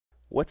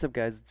What's up,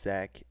 guys? It's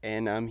Zach,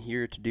 and I'm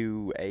here to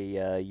do a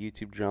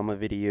YouTube drama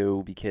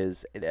video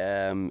because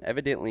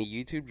evidently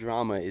YouTube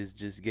drama is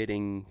just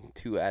getting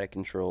too out of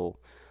control.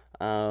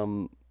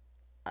 Um,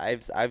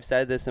 I've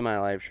said this in my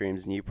live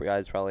streams, and you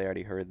guys probably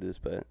already heard this,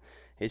 but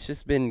it's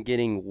just been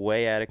getting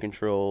way out of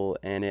control.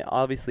 And it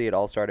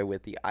all started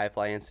with the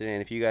iFly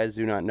incident. If you guys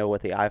do not know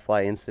what the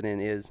iFly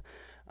incident is,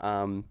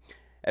 um,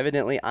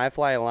 evidently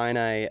iFly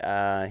Illini,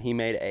 he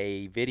made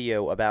a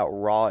video about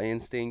Raw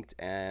Instinct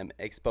and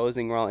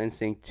exposing Raw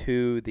Instinct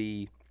to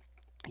the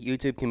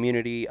YouTube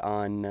community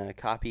on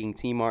copying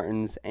T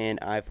Martin's and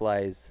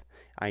iFly's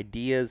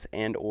ideas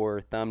and or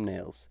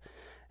thumbnails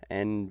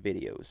and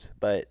videos.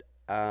 But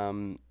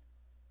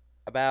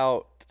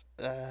about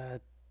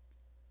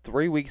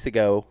 3 weeks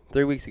ago,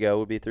 3 weeks ago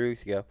would be 3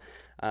 weeks ago,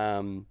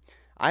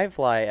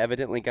 iFly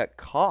evidently got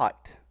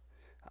caught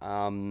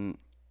um,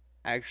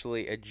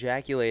 actually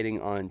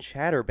ejaculating on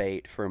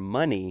Chatterbait for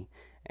money,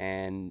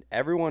 and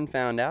everyone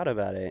found out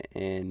about it,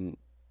 and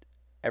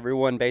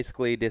everyone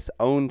basically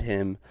disowned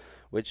him,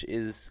 which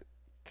is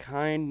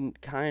kind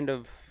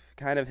of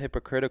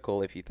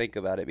hypocritical if you think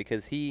about it,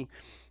 because he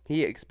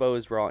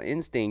exposed Raw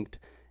Instinct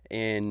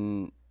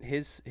in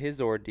his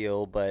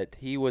ordeal, but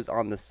he was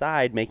on the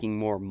side making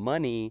more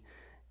money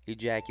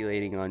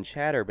ejaculating on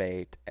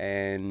Chatterbait,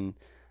 and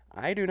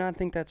I do not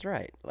think that's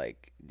right.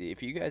 Like,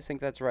 if you guys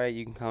think that's right,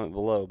 you can comment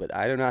below, but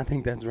I do not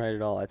think that's right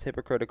at all. That's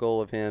hypocritical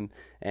of him,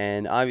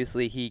 and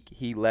obviously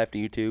he left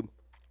YouTube,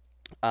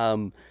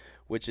 um,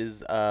 which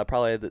is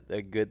probably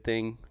a good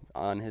thing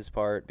on his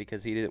part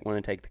because he didn't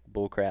want to take the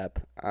bull crap.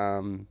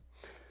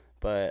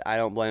 But I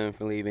don't blame him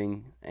for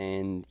leaving,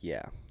 and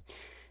yeah.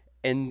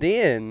 And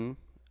then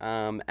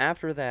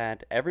after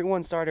that,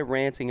 everyone started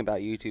ranting about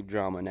YouTube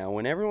drama. Now,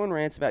 when everyone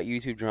rants about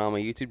YouTube drama,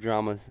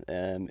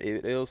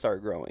 it'll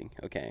start growing,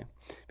 okay?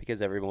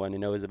 Because everyone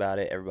knows about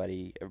it.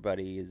 Everybody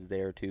is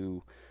there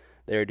to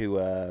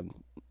uh,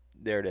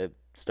 there to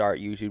start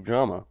YouTube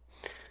drama.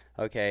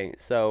 Okay,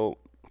 so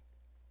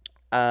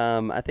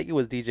I think it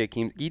was DJ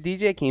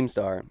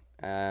Keemstar.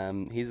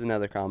 He's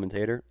another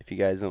commentator. If you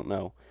guys don't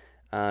know,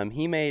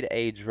 he made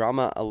a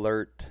drama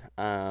alert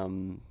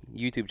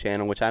YouTube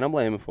channel, which I don't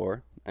blame him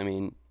for. I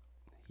mean,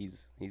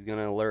 he's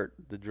gonna alert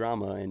the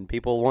drama, and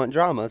people want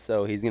drama,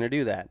 so he's gonna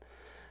do that.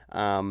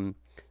 Um,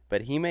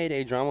 but he made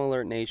a Drama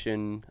Alert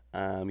Nation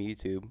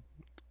YouTube,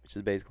 which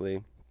is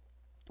basically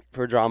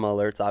for drama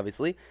alerts,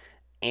 obviously,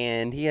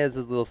 and he has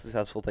his little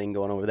successful thing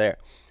going over there.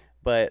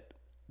 But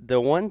the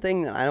one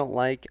thing that I don't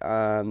like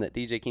that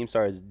DJ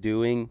Keemstar is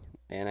doing,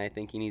 and I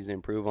think he needs to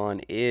improve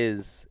on,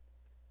 is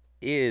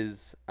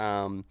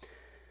the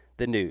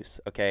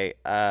news. Okay,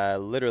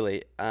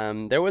 literally,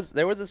 there was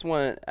this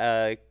one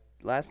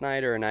last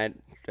night or a night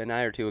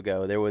or two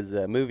ago. There was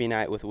a movie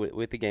night with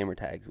the gamer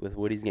tags, with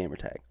Woody's gamer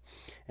tag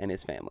and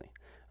his family.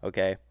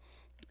 Okay,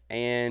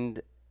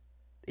 and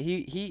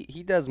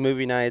he does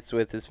movie nights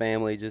with his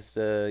family, just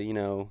sit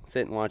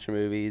and watch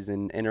movies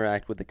and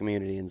interact with the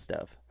community and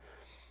stuff.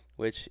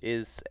 Which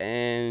is,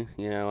 I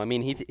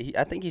mean,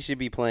 I think he should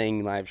be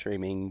playing live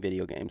streaming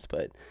video games,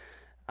 but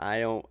I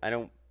don't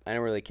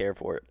really care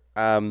for it.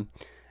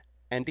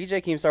 And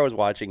DJ Keemstar was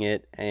watching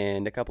it,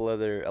 and a couple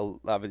other,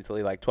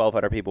 obviously, like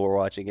 1,200 people were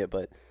watching it,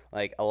 but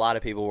like a lot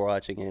of people were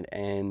watching it,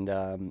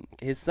 and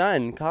his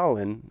son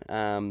Colin,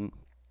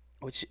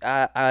 which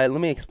let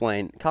me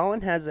explain.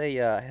 Colin has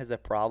a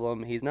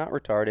problem. He's not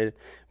retarded,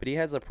 but he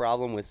has a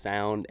problem with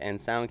sound, and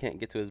sound can't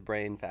get to his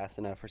brain fast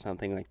enough or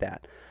something like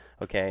that.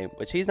 Okay,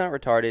 which he's not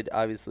retarded.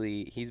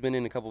 Obviously, he's been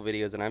in a couple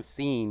videos, and I've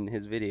seen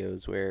his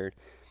videos where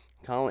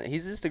Colin,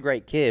 he's just a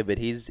great kid, but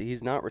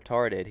he's not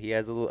retarded. He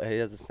has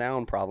a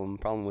sound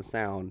problem with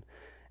sound,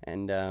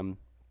 and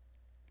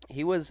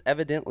he was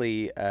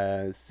evidently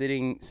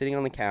sitting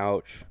on the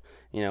couch,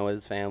 with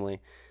his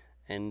family,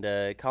 and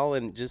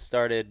Colin just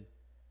started.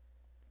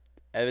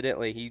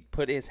 Evidently, he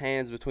put his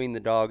hands between the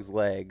dog's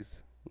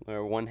legs,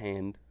 or one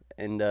hand,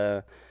 and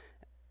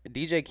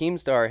DJ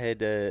Keemstar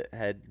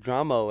had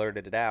drama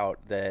alerted it out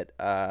that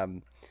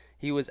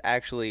he was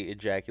actually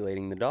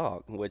ejaculating the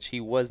dog, which he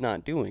was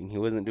not doing. He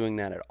wasn't doing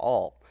that at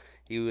all.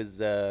 He was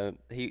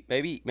he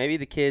maybe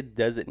the kid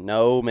doesn't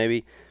know.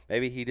 Maybe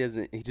he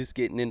doesn't. He's just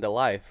getting into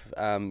life.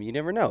 You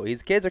never know.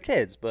 His kids are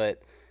kids,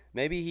 but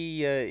maybe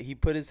he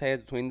put his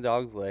hands between the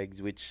dog's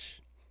legs,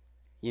 which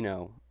you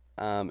know,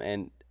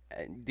 and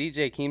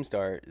DJ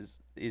Keemstar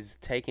is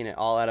taking it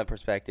all out of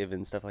perspective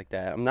and stuff like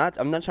that. I'm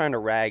not trying to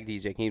rag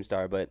DJ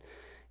Keemstar, but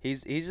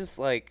he's just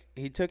like,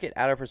 he took it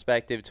out of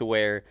perspective to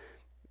where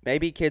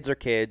maybe kids are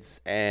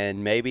kids,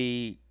 and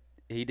maybe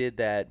he did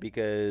that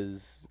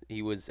because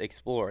he was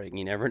exploring.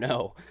 You never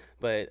know.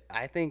 But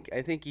I think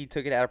he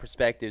took it out of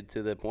perspective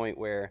to the point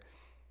where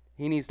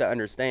he needs to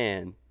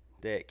understand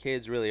that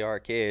kids really are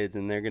kids,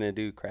 and they're gonna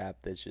do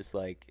crap that's just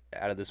like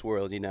out of this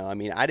world. I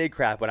mean, I did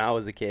crap when I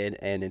was a kid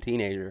and a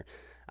teenager.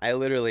 I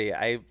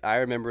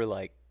remember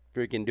like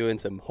freaking doing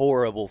some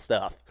horrible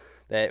stuff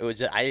that was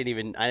just, I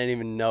didn't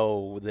even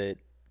know that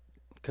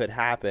could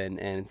happen,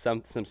 and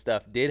some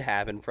stuff did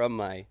happen from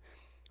my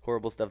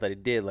horrible stuff that I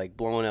did, like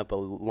blowing up a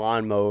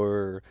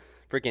lawnmower,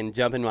 freaking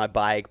jumping my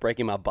bike,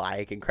 breaking my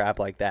bike, and crap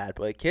like that.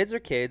 But kids are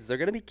kids; they're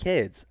gonna be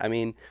kids. I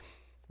mean,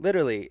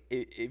 literally,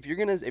 if you're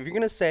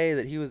gonna say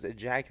that he was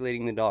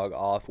ejaculating the dog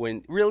off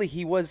when really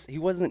he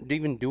wasn't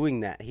even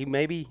doing that. He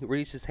maybe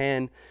reached his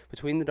hand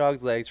between the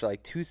dog's legs for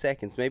like 2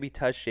 seconds, maybe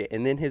touched it,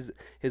 and then his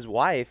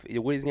wife,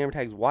 Woody's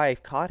Gamertag's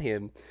wife, caught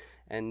him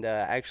and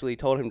actually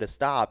told him to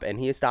stop, and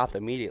he stopped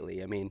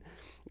immediately. I mean,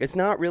 it's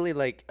not really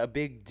like a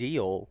big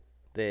deal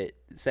that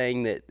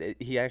saying that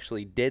he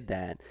actually did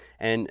that,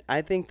 and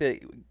I think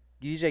that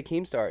DJ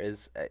Keemstar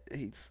is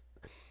he's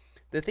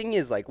the thing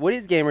is, like, what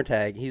is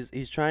gamertag?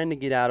 He's trying to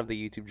get out of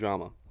the YouTube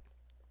drama,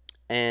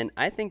 and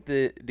I think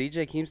the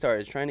DJ Keemstar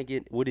is trying to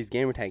get Woody's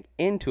gamertag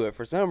into it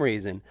for some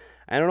reason.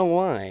 I don't know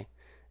why.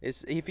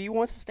 It's if he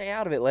wants to stay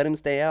out of it, let him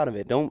stay out of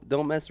it.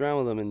 Don't mess around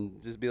with him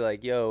and just be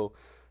like, yo,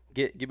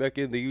 get back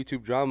in the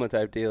YouTube drama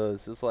type deal.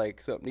 It's just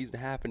like something needs to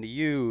happen to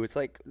you. It's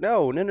like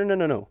no.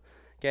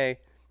 Okay,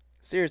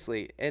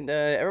 seriously, and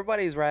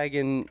everybody's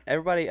ragging.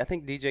 Everybody, I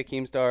think DJ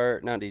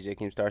Keemstar, not DJ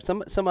Keemstar,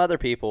 some other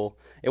people.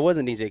 It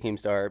wasn't DJ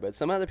Keemstar, but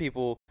some other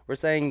people were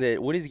saying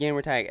that Woody's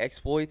Gamertag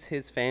exploits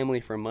his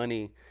family for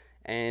money,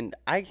 and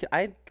I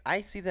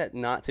see that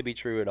not to be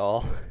true at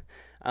all.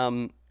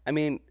 I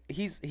mean,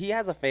 he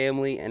has a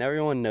family, and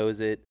everyone knows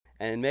it.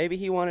 And maybe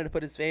he wanted to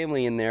put his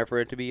family in there for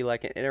it to be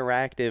like an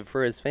interactive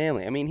for his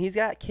family. I mean, he's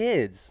got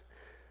kids.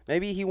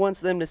 Maybe he wants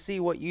them to see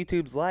what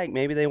YouTube's like.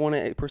 Maybe they want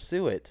to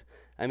pursue it.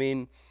 I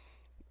mean,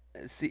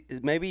 see,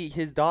 maybe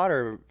his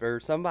daughter or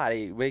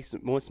somebody wants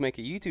to make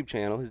a YouTube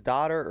channel. His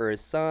daughter or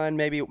his son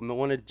maybe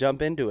want to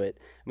jump into it.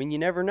 I mean, you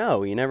never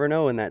know. You never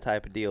know in that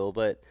type of deal.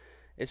 But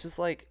it's just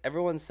like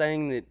everyone's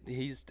saying that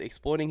he's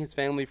exploiting his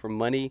family for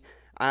money.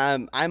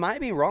 I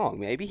might be wrong.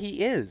 Maybe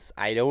he is.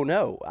 I don't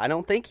know. I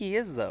don't think he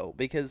is though,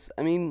 because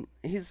I mean,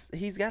 he's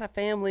got a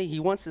family. He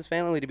wants his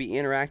family to be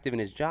interactive in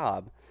his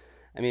job.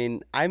 I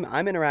mean, I'm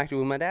interactive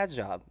with my dad's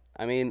job.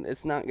 I mean,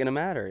 it's not gonna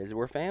matter.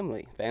 We're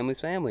family.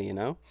 Family's family, you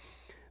know.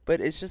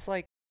 But it's just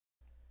like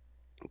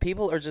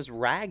people are just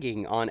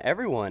ragging on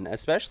everyone,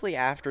 especially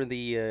after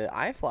the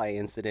iFly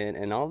incident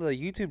and all the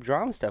YouTube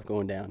drama stuff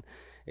going down.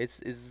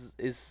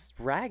 It's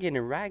ragging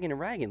and ragging and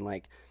ragging.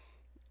 Like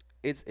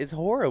it's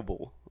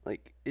horrible.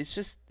 Like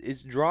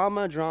it's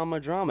drama,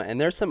 drama,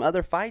 and there's some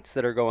other fights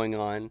that are going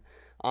on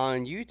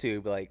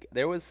YouTube. Like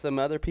there was some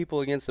other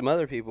people against some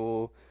other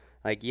people,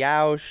 like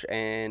Yaush,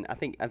 and I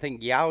think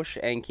Yaush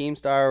and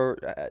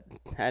Keemstar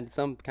had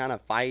some kind of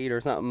fight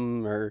or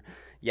something, or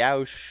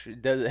Yaush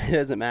does it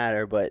doesn't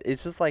matter, but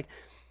it's just like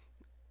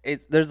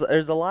there's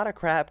a lot of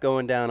crap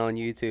going down on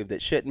YouTube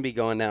that shouldn't be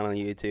going down on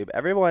YouTube.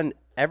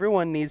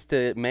 Everyone needs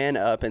to man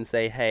up and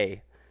say,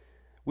 hey,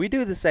 we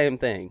do the same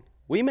thing.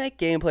 We make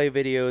gameplay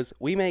videos,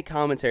 we make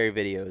commentary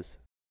videos.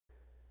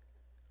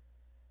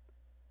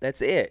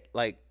 That's it.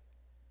 Like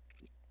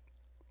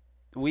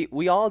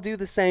we all do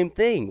the same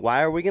thing.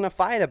 Why are we going to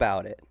fight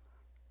about it?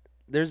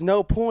 There's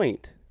no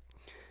point.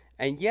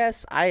 And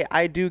yes,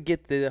 I do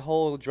get the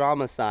whole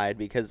drama side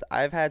because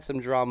I've had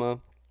some drama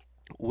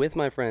with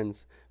my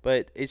friends,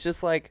 but it's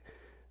just like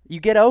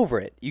you get over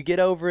it. You get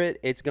over it,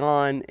 it's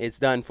gone, it's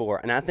done for.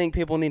 And I think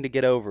people need to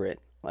get over it.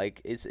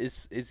 Like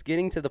it's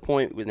getting to the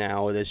point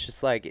now where it's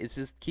just like it's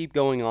just keep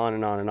going on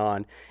and on and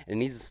on, and it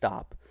needs to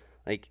stop.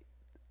 Like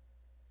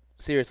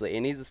seriously,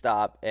 it needs to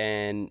stop,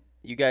 and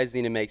you guys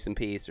need to make some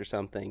peace or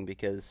something,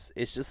 because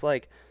it's just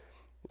like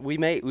we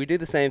do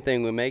the same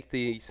thing. We make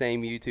the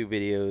same YouTube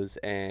videos,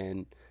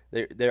 and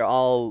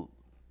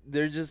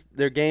they're just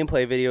they're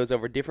gameplay videos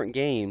over different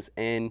games,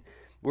 and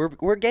we're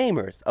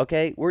gamers,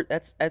 okay?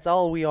 That's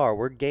all we are.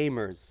 We're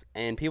gamers,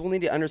 and people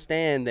need to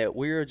understand that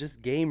we're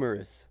just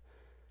gamers.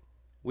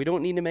 We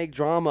don't need to make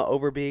drama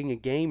over being a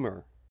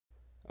gamer,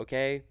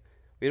 okay?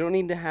 We don't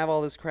need to have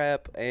all this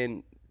crap,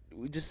 and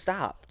we just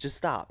stop. Just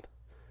stop.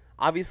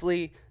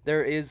 Obviously,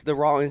 there is the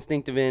Raw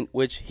Instinct event,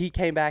 which he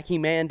came back, he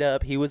manned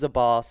up, he was a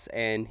boss,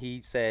 and he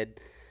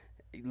said,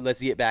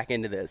 let's get back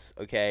into this,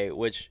 okay?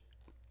 Which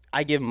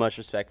I give much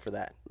respect for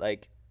that.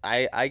 Like,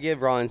 I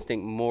give Raw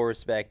Instinct more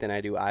respect than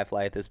I do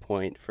iFly at this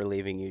point for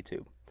leaving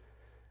YouTube.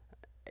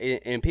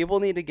 And people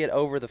need to get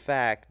over the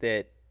fact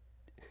that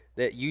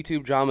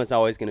YouTube drama is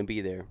always going to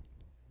be there.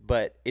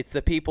 But it's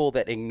the people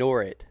that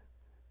ignore it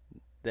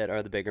that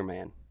are the bigger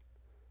man.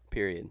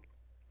 Period.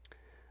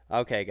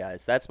 Okay,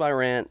 guys, that's my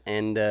rant,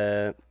 and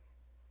that's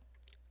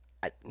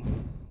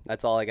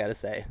all I got to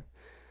say.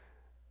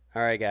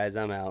 All right, guys,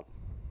 I'm out.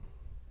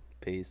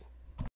 Peace.